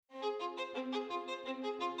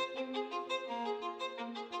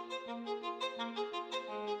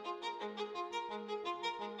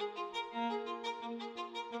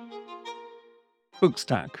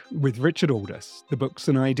Bookstack with Richard Aldous, the Books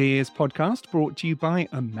and Ideas podcast brought to you by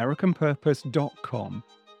AmericanPurpose.com.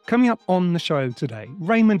 Coming up on the show today,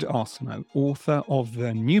 Raymond Arsenault, author of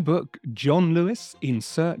the new book, John Lewis in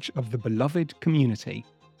Search of the Beloved Community.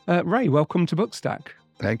 Ray, welcome to Bookstack.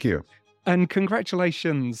 Thank you. And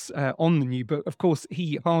congratulations on the new book. Of course,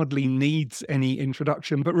 he hardly needs any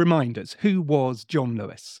introduction, but remind us, who was John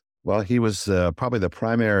Lewis? Well, he was probably the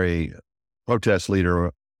primary protest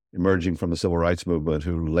leader emerging from the civil rights movement,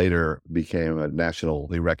 who later became a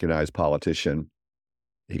nationally recognized politician.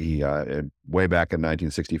 He, way back in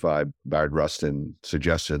 1965, Bayard Rustin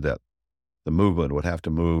suggested that the movement would have to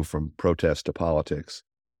move from protest to politics.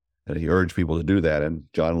 And he urged people to do that. And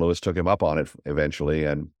John Lewis took him up on it eventually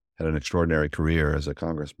and had an extraordinary career as a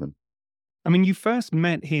congressman. I mean, you first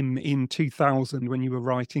met him in 2000 when you were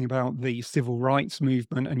writing about the civil rights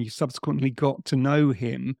movement, and you subsequently got to know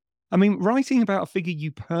him. I mean, writing about a figure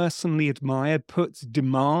you personally admired puts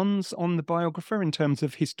demands on the biographer in terms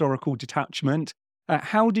of historical detachment.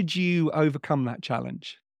 How did you overcome that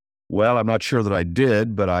challenge? Well, I'm not sure that I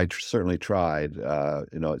did, but I certainly tried.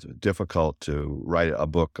 It's difficult to write a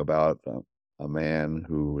book about a man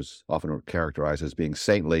who was often characterized as being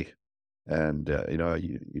saintly. And,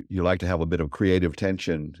 you like to have a bit of creative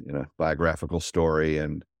tension in a biographical story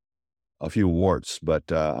and a few warts,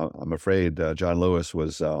 but I'm afraid John Lewis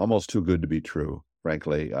was almost too good to be true,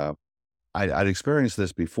 frankly. I'd experienced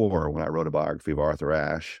this before when I wrote a biography of Arthur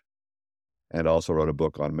Ashe and also wrote a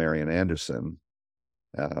book on Marian Anderson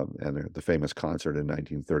and the famous concert in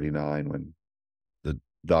 1939 when the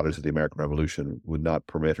Daughters of the American Revolution would not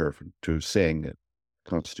permit her to sing at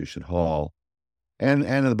Constitution Hall. And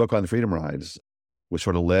in the book on the Freedom Rides, which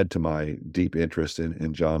sort of led to my deep interest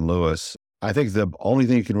in John Lewis. I think the only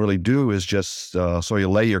thing you can really do is just so you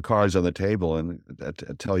lay your cards on the table and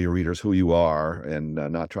tell your readers who you are and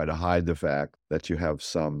not try to hide the fact that you have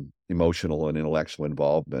some emotional and intellectual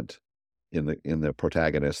involvement in the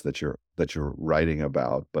protagonist that you're writing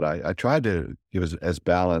about. But I tried to give as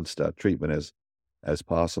balanced treatment as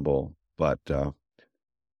possible. But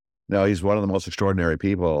no, he's one of the most extraordinary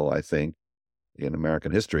people, I think, in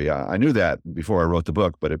American history. I knew that before I wrote the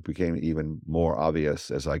book, but it became even more obvious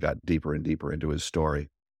as I got deeper and deeper into his story.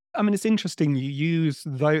 I mean, it's interesting you use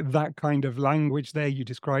that kind of language there. You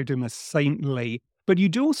described him as saintly, but you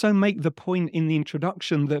do also make the point in the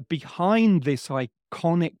introduction that behind this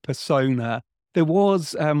iconic persona, there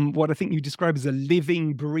was what I think you describe as a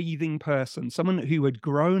living, breathing person, someone who had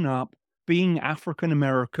grown up being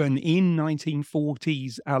African-American in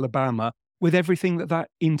 1940s Alabama with everything that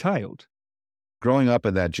entailed. Growing up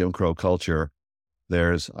in that Jim Crow culture,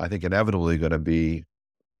 there's, I think, inevitably going to be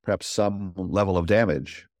perhaps some level of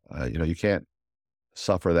damage. You can't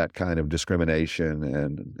suffer that kind of discrimination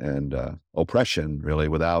and oppression, really,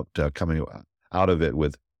 without coming out of it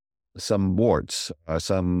with some warts,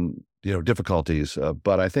 some difficulties.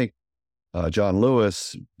 But I think John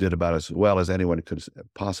Lewis did about as well as anyone could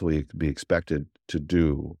possibly be expected to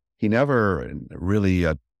do. He never really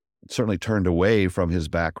certainly turned away from his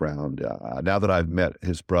background. Now that I've met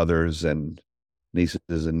his brothers and nieces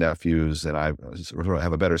and nephews, and I sort of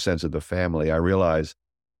have a better sense of the family, I realize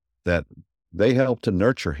that they helped to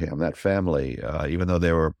nurture him, that family, even though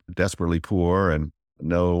they were desperately poor and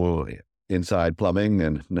no inside plumbing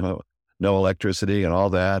and no electricity and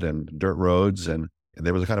all that and dirt roads. And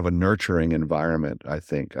there was a kind of a nurturing environment, I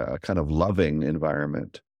think, a kind of loving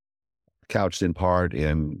environment, couched in part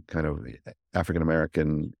in kind of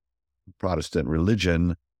African-American Protestant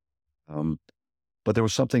religion, but there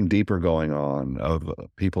was something deeper going on of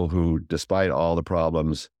people who, despite all the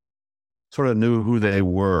problems, sort of knew who they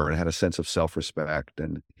were and had a sense of self-respect.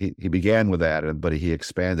 And he began with that, but he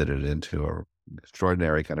expanded it into an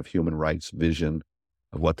extraordinary kind of human rights vision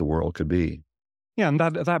of what the world could be. Yeah, and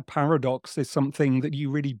that paradox is something that you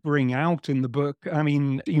really bring out in the book. I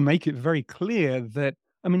mean, you make it very clear that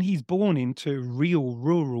he's born into real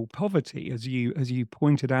rural poverty, as you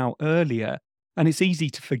pointed out earlier. And it's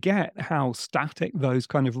easy to forget how static those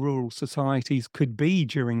kind of rural societies could be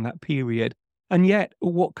during that period. And yet,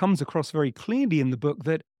 what comes across very clearly in the book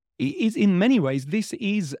that is, in many ways, this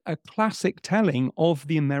is a classic telling of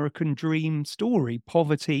the American dream story,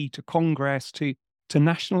 poverty to Congress to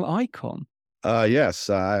national icon. Yes,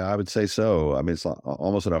 I would say so. I mean, it's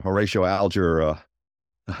almost a Horatio Alger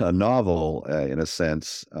a novel in a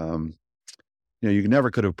sense. You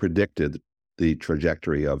never could have predicted the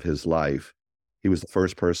trajectory of his life. He was the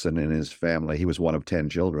first person in his family. He was one of 10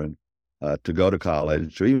 children to go to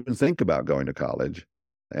college, to even think about going to college.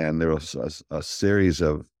 And there was a series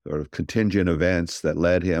of sort of contingent events that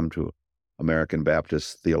led him to American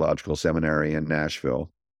Baptist Theological Seminary in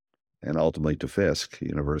Nashville. and ultimately to Fisk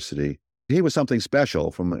University. He was something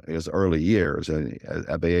special from his early years.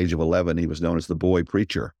 At the age of 11, he was known as the boy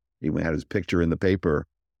preacher. He had his picture in the paper.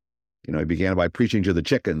 He began by preaching to the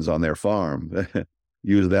chickens on their farm,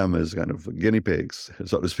 use them as kind of guinea pigs,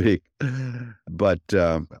 so to speak. But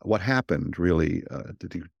what happened really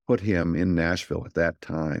to put him in Nashville at that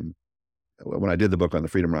time? When I did the book on the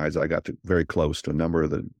Freedom Rides, I got very close to a number of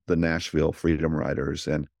the Nashville Freedom Riders,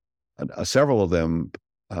 and several of them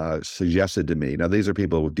suggested to me, now these are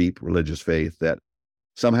people with deep religious faith, that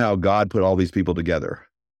somehow God put all these people together.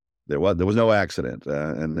 There was no accident.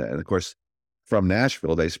 And of course, from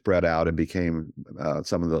Nashville, they spread out and became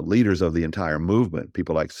some of the leaders of the entire movement,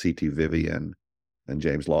 people like C.T. Vivian and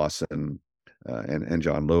James Lawson and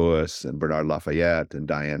John Lewis and Bernard Lafayette and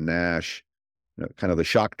Diane Nash, kind of the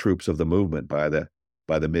shock troops of the movement by the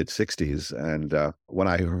mid-'60s. And when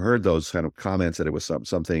I heard those kind of comments that it was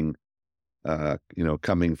something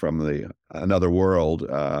coming from another world,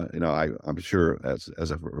 I'm sure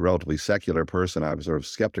as a relatively secular person, I was sort of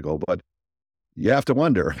skeptical, but you have to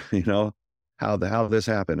wonder, how this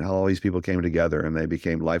happened, how all these people came together and they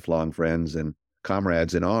became lifelong friends and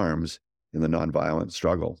comrades in arms in the nonviolent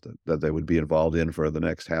struggle that they would be involved in for the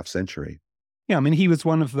next half century. Yeah, I mean, he was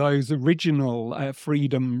one of those original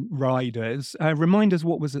freedom riders. Remind us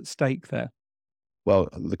what was at stake there. Well,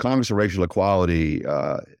 the Congress of Racial Equality,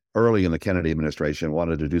 early in the Kennedy administration,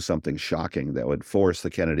 wanted to do something shocking that would force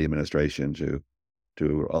the Kennedy administration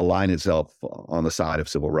to align itself on the side of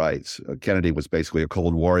civil rights. Kennedy was basically a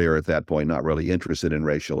cold warrior at that point, not really interested in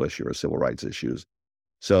racial issues or civil rights issues.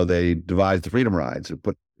 So they devised the Freedom Rides and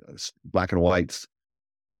put black and whites,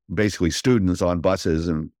 basically students, on buses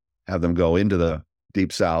and have them go into the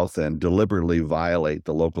Deep South and deliberately violate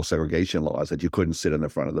the local segregation laws, that you couldn't sit in the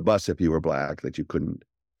front of the bus if you were black, that you couldn't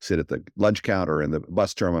sit at the lunch counter in the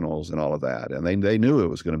bus terminals and all of that. And they knew it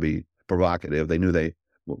was going to be provocative. They knew they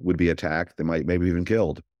would be attacked. They might maybe even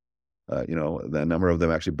killed. The number of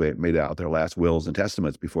them actually made out their last wills and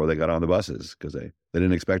testaments before they got on the buses because they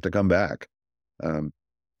didn't expect to come back.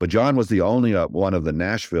 But John was the only one of the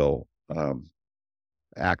Nashville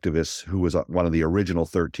activists who was one of the original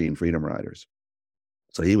 13 Freedom Riders.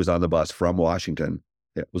 So he was on the bus from Washington.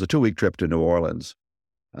 It was a 2-week trip to New Orleans,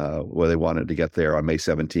 where they wanted to get there on May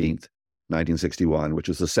 17th, 1961, which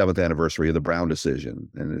was the 7th anniversary of the Brown decision,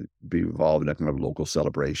 and it'd be involved in a kind of local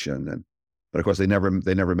celebration. But of course, they never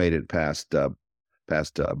made it past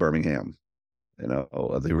Birmingham,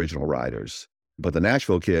 of the original riders. But the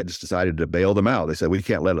Nashville kids decided to bail them out. They said, we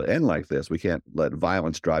can't let it end like this. We can't let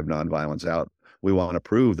violence drive nonviolence out. We want to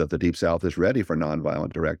prove that the Deep South is ready for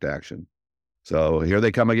nonviolent direct action. So here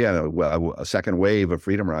they come again, a second wave of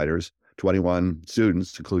Freedom Riders, 21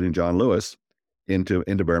 students, including John Lewis, into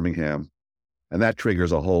Birmingham. And that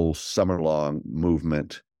triggers a whole summer-long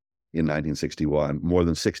movement in 1961, more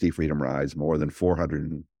than 60 Freedom Rides, more than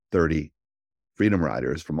 430 Freedom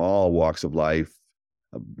Riders from all walks of life,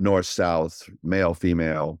 north, south, male,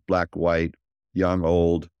 female, black, white, young,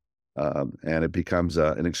 old. And it becomes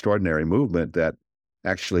an extraordinary movement that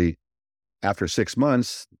actually, after 6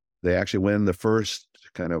 months, they actually win the first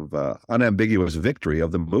kind of unambiguous victory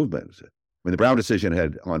of the movement. I mean, the Brown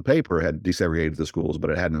decision on paper had desegregated the schools, but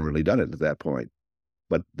it hadn't really done it at that point.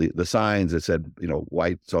 But the signs that said,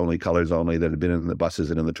 whites only, colors only, that had been in the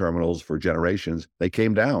buses and in the terminals for generations, they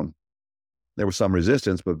came down. There was some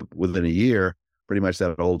resistance, but within a year, pretty much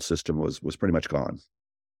that old system was pretty much gone.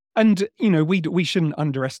 And, we shouldn't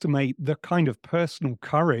underestimate the kind of personal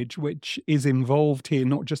courage which is involved here,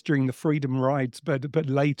 not just during the Freedom Rides, but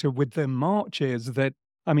later with the marches.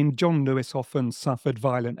 John Lewis often suffered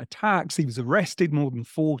violent attacks. He was arrested more than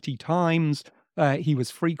 40 times. He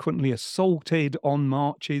was frequently assaulted on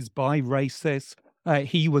marches by racists.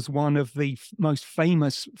 He was one of the most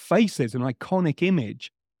famous faces, an iconic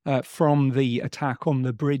image from the attack on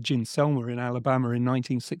the bridge in Selma in Alabama in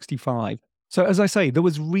 1965. So, as I say, there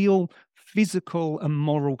was real physical and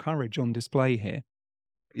moral courage on display here.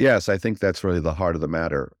 Yes, I think that's really the heart of the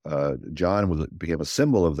matter. John became a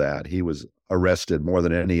symbol of that. He was arrested more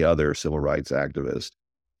than any other civil rights activist.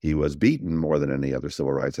 He was beaten more than any other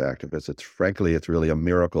civil rights activist. It's really a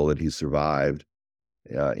miracle that he survived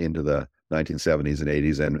into the 1970s and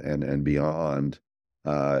 80s and beyond.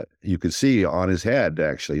 You could see on his head,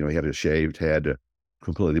 actually, he had a shaved head,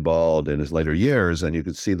 completely bald in his later years, and you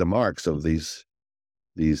could see the marks of these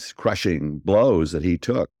crushing blows that he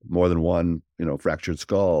took, more than one, fractured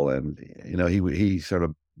skull. And, he sort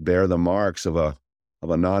of bear the marks of a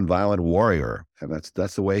nonviolent warrior. And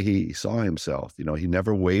that's the way he saw himself. He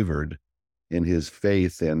never wavered in his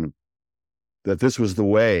faith in that this was the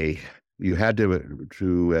way you had to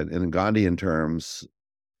in Gandhian terms,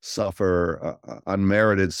 suffer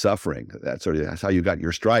unmerited suffering. That's how you got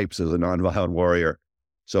your stripes as a nonviolent warrior.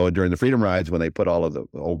 So during the Freedom Rides, when they put all of the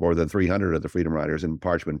more than 300 of the Freedom Riders in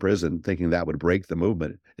Parchman Prison, thinking that would break the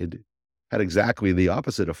movement, it had exactly the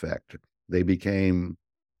opposite effect. They became,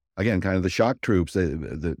 again, kind of the shock troops.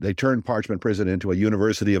 They turned Parchman Prison into a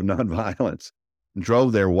university of nonviolence and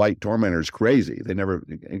drove their white tormentors crazy. They never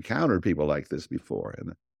encountered people like this before.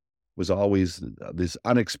 And it was always this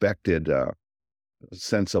unexpected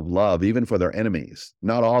sense of love, even for their enemies.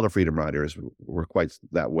 Not all the Freedom Riders were quite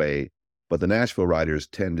that way, but the Nashville Riders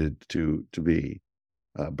tended to be.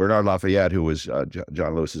 Bernard Lafayette, who was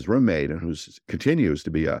John Lewis's roommate and who continues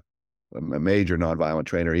to be a major nonviolent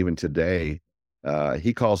trainer even today,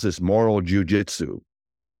 he calls this moral jujitsu,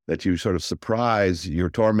 that you sort of surprise your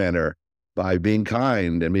tormentor by being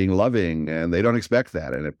kind and being loving, and they don't expect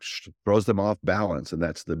that, and it throws them off balance, and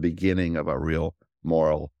that's the beginning of a real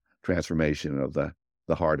moral transformation of the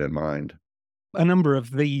heart and mind. A number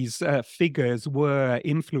of these figures were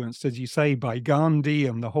influenced, as you say, by Gandhi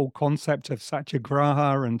and the whole concept of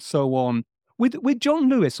satyagraha and so on. With John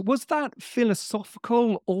Lewis, was that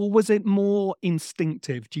philosophical or was it more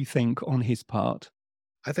instinctive, do you think, on his part?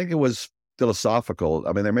 I think it was philosophical.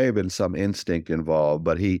 I mean, there may have been some instinct involved,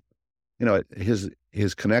 but his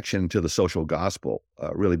connection to the social gospel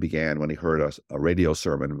really began when he heard a radio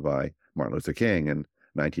sermon by Martin Luther King in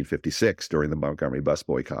 1956 during the Montgomery bus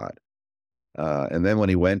boycott. And then when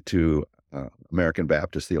he went to American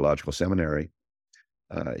Baptist Theological Seminary,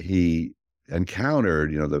 he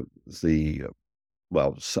encountered, to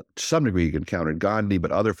some degree he encountered Gandhi,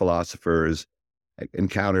 but other philosophers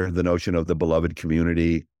encountered the notion of the beloved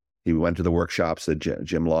community. He went to the workshops that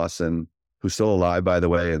Jim Lawson, who's still alive, by the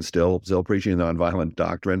way, and still preaching nonviolent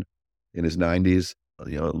doctrine in his 90s.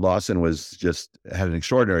 Lawson had an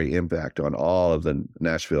extraordinary impact on all of the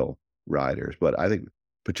Nashville Riders, but I think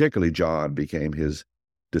particularly John became his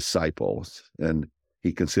disciples, and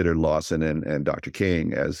he considered Lawson and Dr.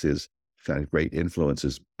 King as his kind of great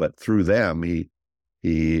influences. But through them,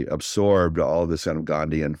 he absorbed all of this kind of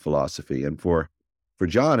Gandhian philosophy. And for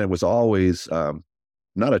John, it was always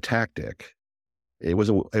not a tactic.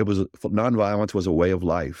 Nonviolence was a way of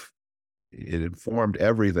life. It informed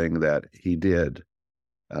everything that he did.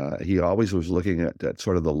 He always was looking at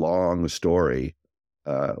sort of the long story.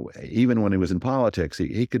 Even when he was in politics,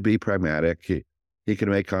 he could be pragmatic. He could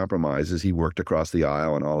make compromises. He worked across the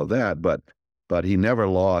aisle and all of that, but he never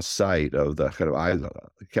lost sight of the kind of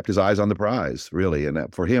kept his eyes on the prize, really. And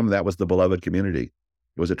that, for him, that was the beloved community.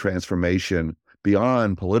 It was a transformation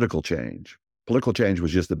beyond political change. Political change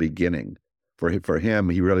was just the beginning. For him,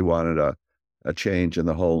 he really wanted a change in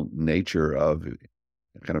the whole nature of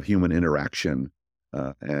kind of human interaction.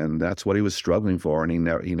 And that's what he was struggling for, and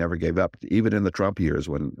he never gave up, even in the Trump years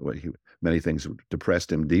when many things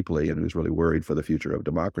depressed him deeply, and he was really worried for the future of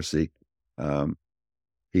democracy.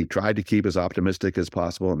 He tried to keep as optimistic as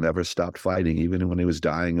possible and never stopped fighting, even when he was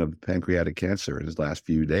dying of pancreatic cancer in his last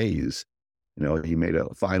few days. He made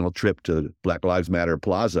a final trip to Black Lives Matter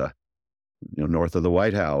Plaza, north of the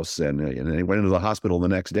White House, and he went into the hospital the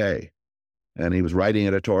next day. And he was writing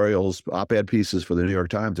editorials, op-ed pieces for the New York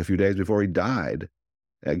Times a few days before he died.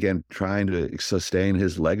 Again, trying to sustain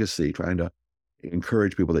his legacy, trying to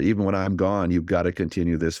encourage people that even when I'm gone, you've got to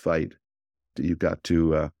continue this fight. You've got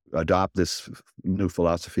to adopt this new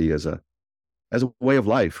philosophy as a way of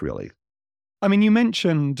life, really. I mean, you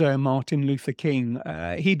mentioned Martin Luther King.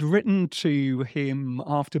 He'd written to him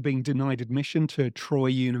after being denied admission to Troy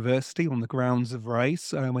University on the grounds of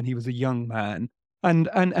race when he was a young man.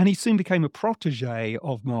 And he soon became a protege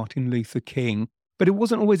of Martin Luther King. But it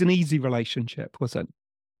wasn't always an easy relationship, was it?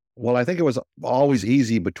 Well, I think it was always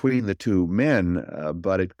easy between the two men,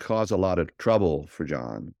 but it caused a lot of trouble for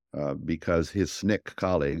John because his SNCC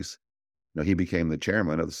colleagues, he became the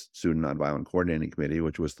chairman of the Student Nonviolent Coordinating Committee,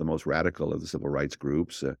 which was the most radical of the civil rights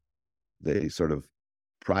groups. They sort of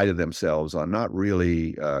prided themselves on not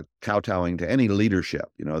really kowtowing to any leadership.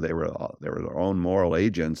 They were their own moral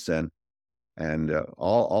agents, and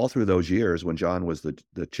all through those years when John was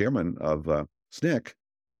the chairman of SNCC.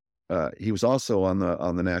 He was also on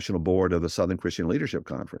the national board of the Southern Christian Leadership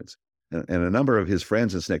Conference, and a number of his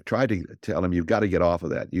friends in SNCC tried to tell him, "You've got to get off of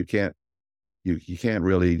that. You can't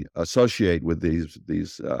really associate with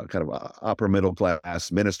these kind of upper middle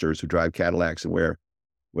class ministers who drive Cadillacs and wear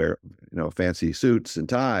fancy suits and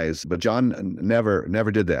ties." But John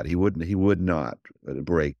never did that. He would not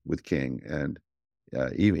break with King, and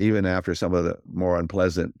even after some of the more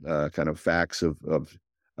unpleasant kind of facts of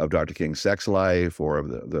Dr. King's sex life, or of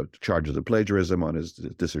the charges of plagiarism on his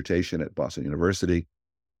dissertation at Boston University.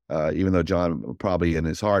 Even though John probably in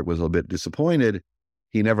his heart was a little bit disappointed,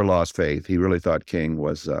 he never lost faith. He really thought King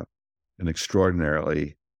was an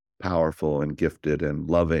extraordinarily powerful and gifted and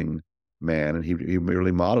loving man, and he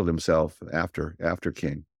really modeled himself after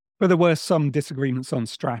King. But there were some disagreements on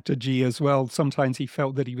strategy as well. Sometimes he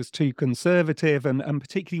felt that he was too conservative, and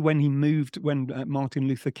particularly when Martin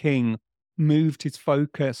Luther King moved his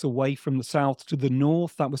focus away from the South to the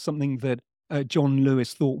North, that was something that John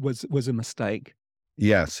Lewis thought was a mistake.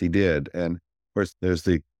 Yes, he did. And of course, there's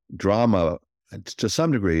the drama to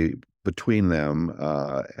some degree between them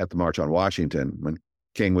at the March on Washington when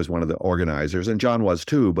King was one of the organizers, and John was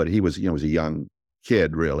too, but he was, was a young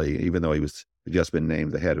kid, really, even though he was just been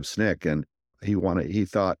named the head of SNCC. And he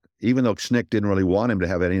thought, even though SNCC didn't really want him to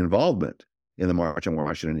have any involvement in the March on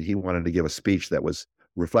Washington, he wanted to give a speech that was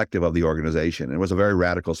reflective of the organization. And it was a very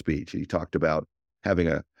radical speech. He talked about having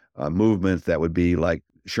a movement that would be like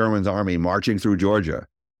Sherman's army marching through Georgia.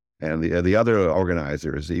 And the other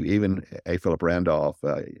organizers, even A. Philip Randolph,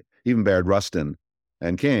 even Bayard Rustin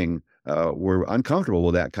and King, were uncomfortable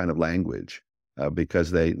with that kind of language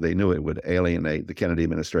because they knew it would alienate the Kennedy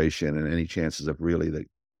administration and any chances of really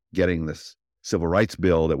getting this civil rights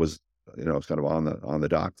bill that was, kind of on the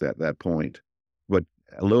dock that point. But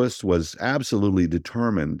Lewis was absolutely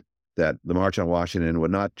determined that the March on Washington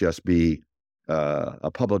would not just be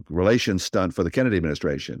a public relations stunt for the Kennedy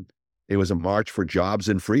administration. It was a march for jobs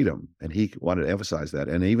and freedom, and he wanted to emphasize that.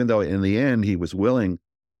 And even though in the end he was willing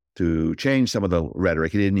to change some of the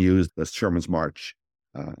rhetoric, he didn't use the Sherman's March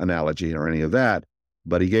analogy or any of that,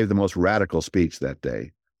 but he gave the most radical speech that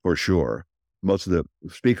day, for sure. Most of the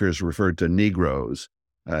speakers referred to Negroes.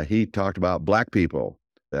 He talked about Black people,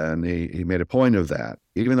 and he made a point of that.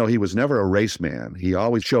 Even though he was never a race man, he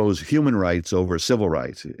always chose human rights over civil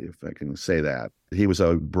rights, if I can say that. He was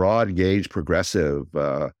a broad-gauge progressive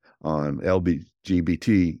on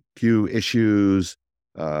LGBTQ issues,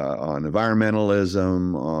 on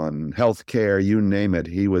environmentalism, on healthcare, you name it.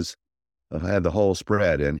 He had the whole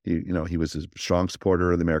spread, and he was a strong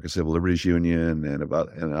supporter of the American Civil Liberties Union and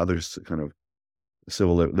others kind of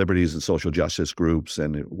civil liberties and social justice groups,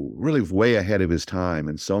 and really way ahead of his time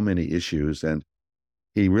in so many issues. And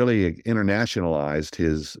he really internationalized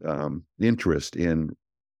his interest in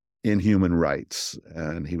human rights,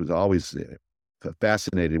 and he was always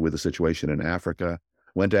fascinated with the situation in Africa.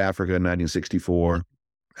 Went to Africa in 1964,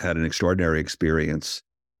 had an extraordinary experience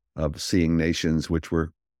of seeing nations which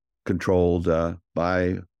were controlled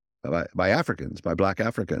by Africans, by Black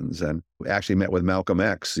Africans, and actually met with Malcolm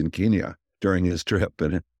X in Kenya during his trip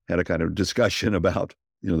and had a kind of discussion about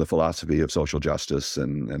the philosophy of social justice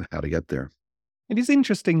and how to get there. It is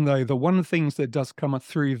interesting, though, that one of the things that does come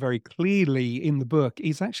through very clearly in the book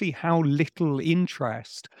is actually how little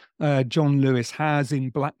interest John Lewis has in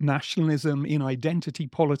Black nationalism, in identity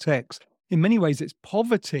politics. In many ways, it's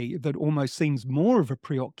poverty that almost seems more of a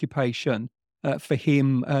preoccupation for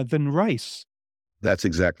him than race. That's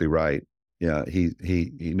exactly right. Yeah, he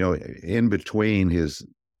in between his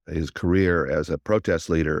career as a protest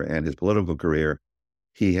leader and his political career,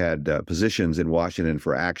 he had positions in Washington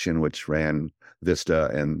for Action, which ran Vista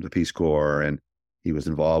and the Peace Corps, and he was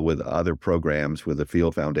involved with other programs with the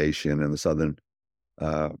Field Foundation and the Southern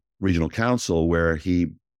Regional Council, where he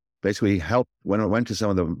basically went to some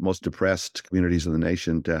of the most depressed communities in the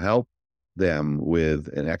nation to help them with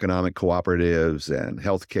economic cooperatives and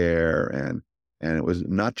healthcare, and it was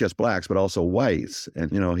not just Blacks but also whites.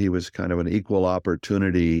 And he was kind of an equal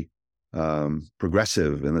opportunity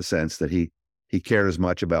progressive in the sense that he cared as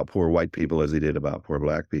much about poor white people as he did about poor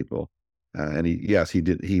Black people. And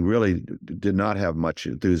he really did not have much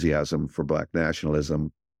enthusiasm for Black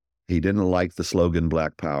nationalism. He didn't like the slogan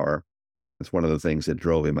Black Power. It's one of the things that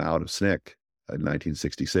drove him out of SNCC in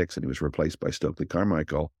 1966, and he was replaced by Stokely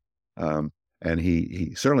Carmichael. And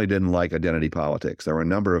he certainly didn't like identity politics. There were a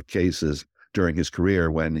number of cases during his career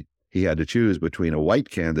when he had to choose between a white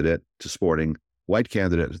candidate to supporting white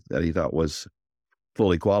candidate that he thought was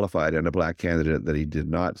fully qualified and a Black candidate that he did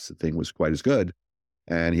not think was quite as good.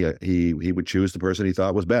 And he would choose the person he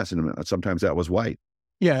thought was best, and sometimes that was white.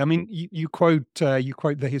 Yeah, I mean, you quote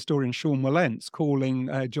the historian Sean Wilentz calling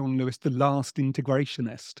John Lewis the last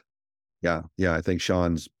integrationist. Yeah, I think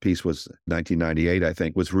Sean's piece was 1998. I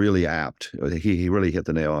think was really apt. He really hit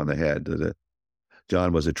the nail on the head.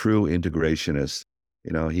 John was a true integrationist.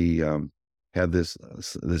 He had this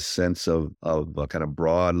sense of a kind of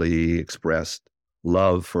broadly expressed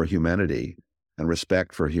love for humanity and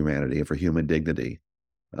respect for humanity and for human dignity.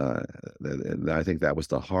 I think that was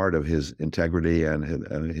the heart of his integrity and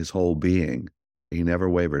his whole being. He never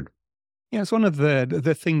wavered. Yeah, it's one of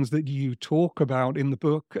the things that you talk about in the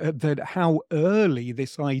book, that how early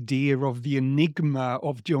this idea of the enigma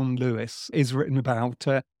of John Lewis is written about.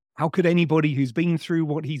 How could anybody who's been through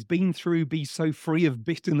what he's been through be so free of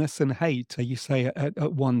bitterness and hate? You say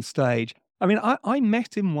at one stage. I mean, I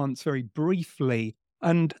met him once very briefly,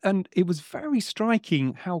 and it was very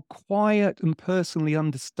striking how quiet and personally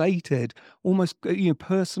understated, almost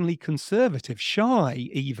personally conservative, shy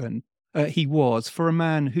even he was for a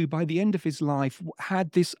man who, by the end of his life,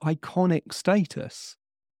 had this iconic status.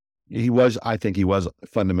 I think he was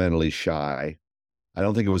fundamentally shy. I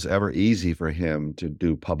don't think it was ever easy for him to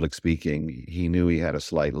do public speaking. He knew he had a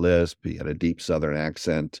slight lisp. He had a deep Southern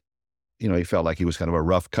accent. He felt like he was kind of a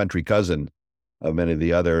rough country cousin of many of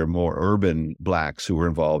the other more urban blacks who were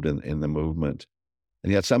involved in the movement.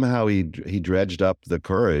 And yet somehow he dredged up the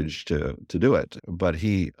courage to do it. But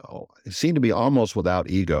he seemed to be almost without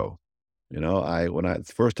ego.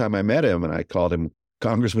 The first time I met him and I called him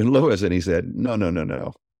Congressman Lewis, and he said, no, no, no,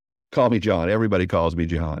 no, call me John. Everybody calls me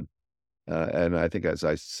John. And I think, as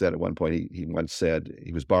I said at one point, he once said,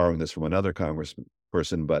 he was borrowing this from another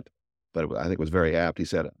congressperson, but I think it was very apt. He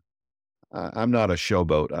said, I'm not a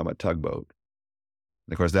showboat, I'm a tugboat.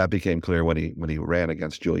 And of course, that became clear when he ran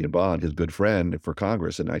against Julian Bond, his good friend, for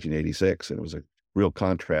Congress in 1986. And it was a real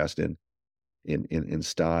contrast in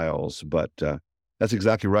styles. But that's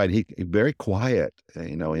exactly right. He very quiet,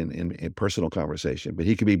 in personal conversation, but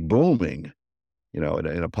he could be booming, in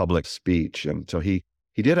a public speech. And so he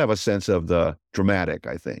did have a sense of the dramatic,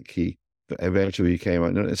 I think. He eventually became,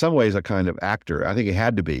 in some ways, a kind of actor. I think he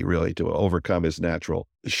had to be, really, to overcome his natural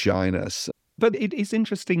shyness. But it is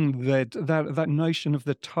interesting that notion of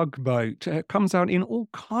the tugboat comes out in all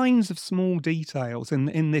kinds of small details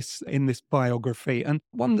in this biography. And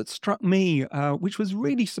one that struck me, which was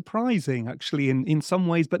really surprising, actually, in some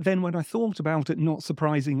ways, but then when I thought about it, not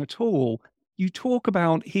surprising at all. You talk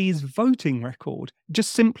about his voting record,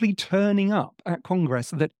 just simply turning up at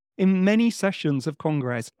Congress, that in many sessions of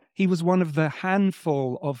Congress, he was one of the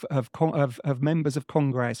handful of members of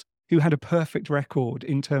Congress who had a perfect record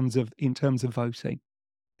in terms of voting.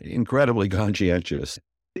 Incredibly conscientious.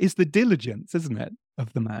 It's the diligence, isn't it,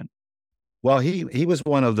 of the man? Well, he was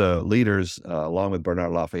one of the leaders, along with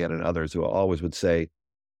Bernard Lafayette and others, who always would say,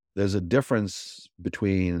 there's a difference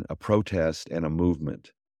between a protest and a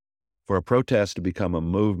movement. For a protest to become a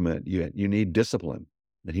movement, you need discipline.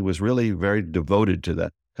 And he was really very devoted to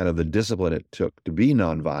the kind of the discipline it took to be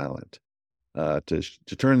nonviolent,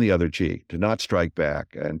 to turn the other cheek, to not strike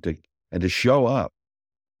back, and to show up.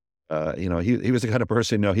 He was the kind of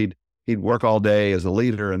person, he'd work all day as a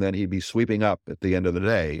leader, and then he'd be sweeping up at the end of the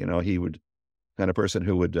day. He would kind of person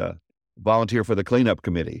who would volunteer for the cleanup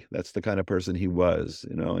committee. That's the kind of person he was,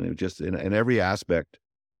 and it just in every aspect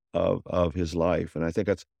of his life. And I think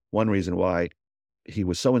that's one reason why he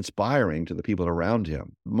was so inspiring to the people around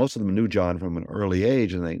him. Most of them knew John from an early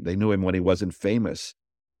age, and they knew him when he wasn't famous.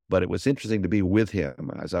 But it was interesting to be with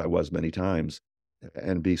him, as I was many times,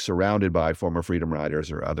 and be surrounded by former freedom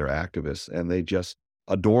riders or other activists, and they just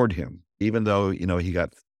adored him. Even though, he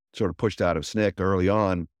got sort of pushed out of SNCC early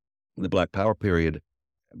on in the Black Power period,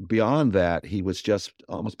 beyond that, he was just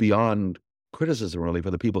almost beyond criticism, really,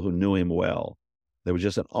 for the people who knew him well. There was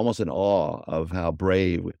just almost an awe of how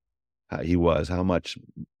brave he was, how much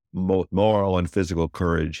moral and physical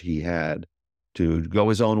courage he had to go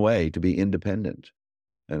his own way, to be independent.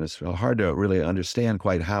 And it's hard to really understand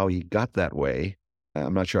quite how he got that way.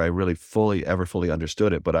 I'm not sure I really ever fully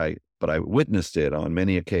understood it, but I witnessed it on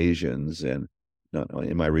many occasions, and not only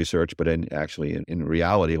in my research, but in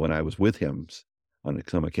reality when I was with him on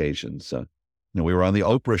some occasions. We were on the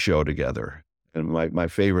Oprah show together. And my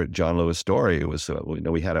favorite John Lewis story was,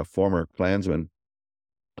 we had a former Klansman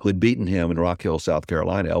who had beaten him in Rock Hill, South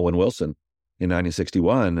Carolina, Elwyn Wilson, in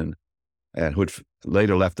 1961, and who had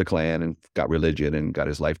later left the Klan and got religion and got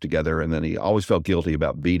his life together. And then he always felt guilty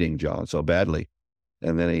about beating John so badly.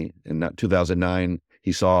 And then in 2009,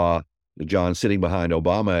 he saw John sitting behind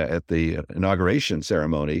Obama at the inauguration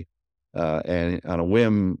ceremony. And on a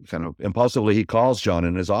whim, kind of impulsively, he calls John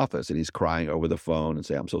in his office, and he's crying over the phone and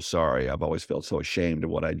saying, I'm so sorry. I've always felt so ashamed of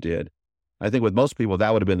what I did. I think with most people,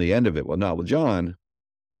 that would have been the end of it. Well, not with John.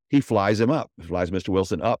 He flies Mr.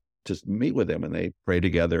 Wilson up to meet with him, and they pray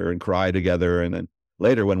together and cry together. And then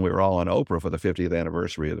later, when we were all on Oprah for the 50th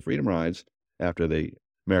anniversary of the Freedom Rides, after the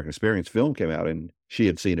American Experience film came out, and she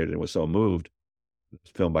had seen it and was so moved, it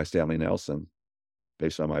was filmed by Stanley Nelson,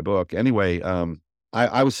 based on my book. Anyway,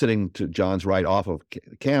 I was sitting to John's right off of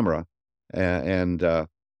camera, and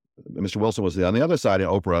Mr. Wilson was on the other side, and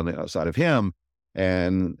Oprah on the other side of him.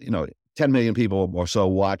 And, 10 million people or so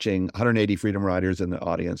watching, 180 Freedom Riders in the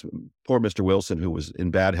audience. Poor Mr. Wilson, who was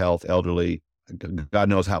in bad health, elderly, God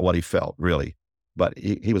knows what he felt, really. But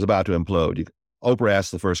he was about to implode. Oprah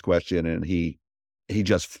asked the first question, and he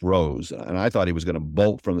just froze. And I thought he was going to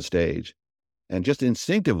bolt from the stage. And just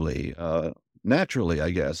instinctively, naturally,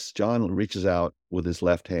 I guess, John reaches out with his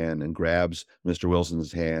left hand and grabs Mr.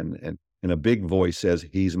 Wilson's hand and in a big voice says,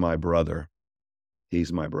 "He's my brother.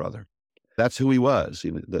 He's my brother." That's who he was.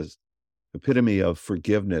 The epitome of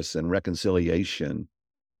forgiveness and reconciliation.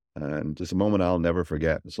 And it's a moment I'll never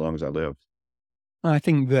forget as long as I live. I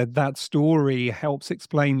think that that story helps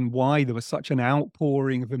explain why there was such an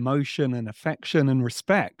outpouring of emotion and affection and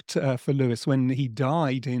respect for Lewis when he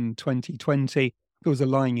died in 2020. There was a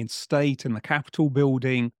lying in state in the Capitol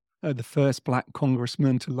building, the first black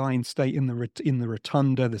congressman to lie in state in the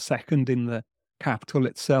rotunda, the second in the Capitol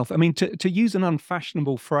itself. I mean, to use an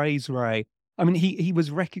unfashionable phrase, Ray, I mean, he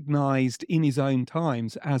was recognized in his own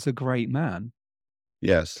times as a great man.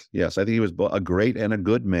 Yes, yes. I think he was a great and a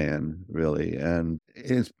good man, really, and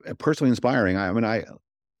it's personally inspiring.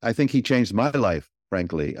 I think he changed my life,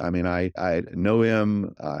 frankly. I mean, I know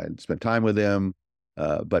him, I spent time with him,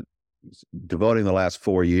 but devoting the last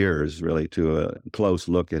 4 years really to a close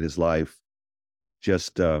look at his life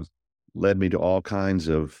just led me to all kinds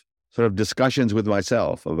of sort of discussions with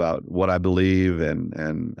myself about what I believe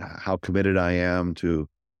and how committed I am to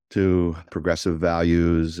progressive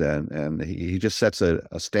values, and he just sets a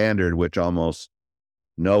standard which almost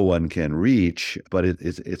no one can reach, but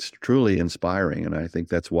it's truly inspiring, and I think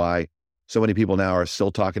that's why so many people now are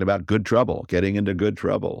still talking about good trouble, getting into good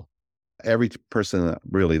trouble. Every person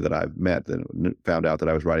really that I've met that found out that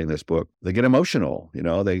I was writing this book, they get emotional. They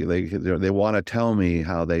want to tell me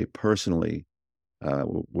how they personally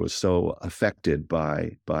was so affected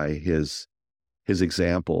by his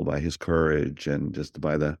example, by his courage, and just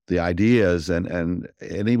by the ideas. And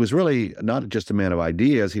he was really not just a man of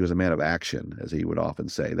ideas, he was a man of action, as he would often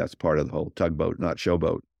say. That's part of the whole tugboat, not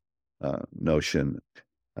showboat notion.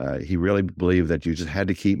 He really believed that you just had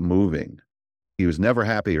to keep moving. He was never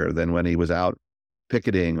happier than when he was out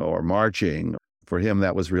picketing or marching. For him,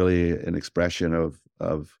 that was really an expression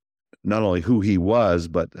of not only who he was,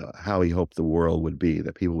 but how he hoped the world would be,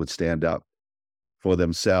 that people would stand up for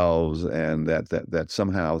themselves, and that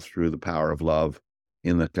somehow through the power of love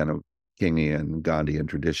in the kind of Kingian, Gandhian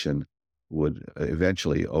tradition would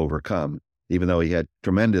eventually overcome, even though he had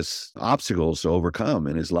tremendous obstacles to overcome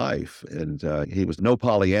in his life. And he was no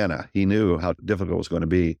Pollyanna. He knew how difficult it was going to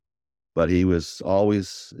be, but he was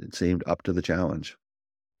always, it seemed, up to the challenge.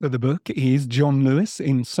 So the book is John Lewis,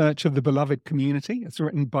 In Search of the Beloved Community. It's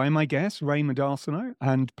written by my guest, Raymond Arsenault,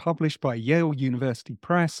 and published by Yale University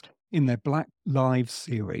Press in their Black Lives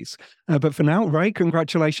series. But for now, Ray,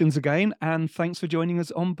 congratulations again, and thanks for joining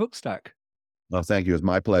us on Bookstack. Well, thank you. It's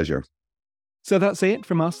my pleasure. So that's it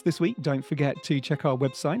from us this week. Don't forget to check our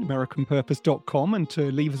website, AmericanPurpose.com, and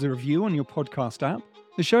to leave us a review on your podcast app.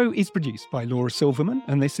 The show is produced by Laura Silverman,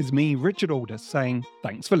 and this is me, Richard Aldous, saying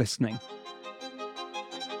thanks for listening.